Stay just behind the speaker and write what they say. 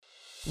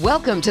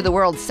Welcome to the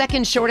world's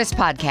second shortest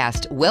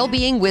podcast,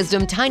 Wellbeing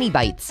Wisdom Tiny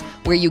Bites,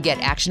 where you get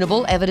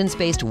actionable,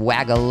 evidence-based,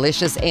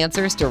 wagalicious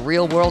answers to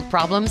real-world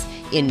problems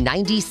in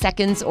 90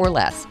 seconds or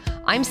less.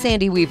 I'm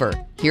Sandy Weaver.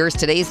 Here's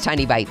today's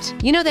Tiny Bite.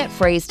 You know that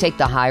phrase, take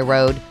the high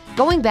road?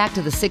 Going back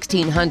to the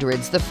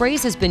 1600s, the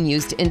phrase has been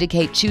used to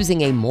indicate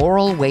choosing a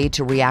moral way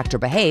to react or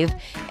behave,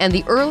 and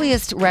the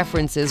earliest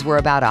references were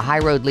about a high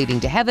road leading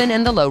to heaven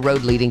and the low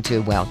road leading to,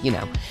 well, you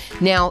know.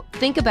 Now,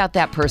 think about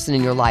that person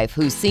in your life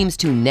who seems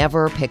to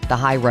never pick the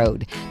high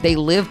road. They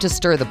live to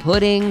stir the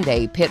pudding,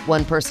 they pit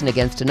one person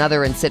against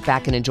another and sit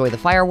back and enjoy the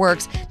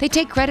fireworks, they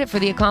take credit for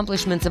the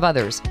accomplishments of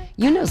others.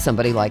 You know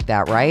somebody like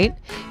that, right?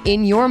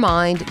 In your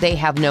mind, they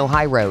have no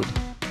high road.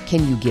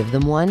 Can you give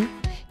them one?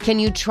 Can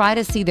you try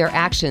to see their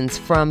actions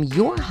from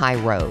your high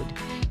road?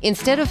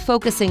 Instead of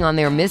focusing on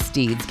their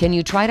misdeeds, can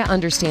you try to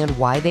understand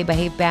why they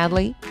behave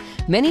badly?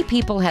 Many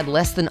people had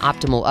less than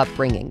optimal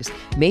upbringings.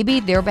 Maybe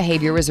their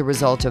behavior is a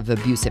result of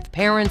abusive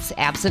parents,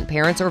 absent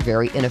parents, or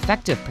very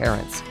ineffective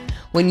parents.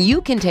 When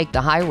you can take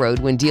the high road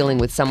when dealing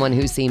with someone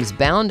who seems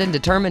bound and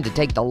determined to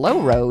take the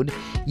low road,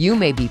 you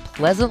may be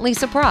pleasantly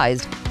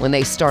surprised when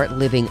they start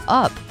living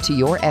up to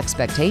your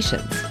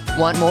expectations.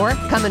 Want more?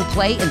 Come and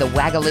play in the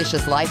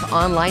Wagalicious Life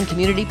online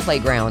community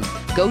playground.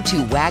 Go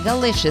to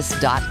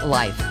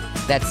wagalicious.life.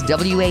 That's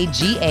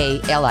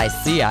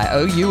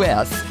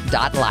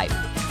WAGALICIOUS.life.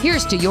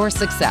 Here's to your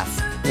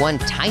success, one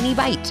tiny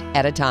bite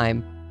at a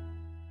time.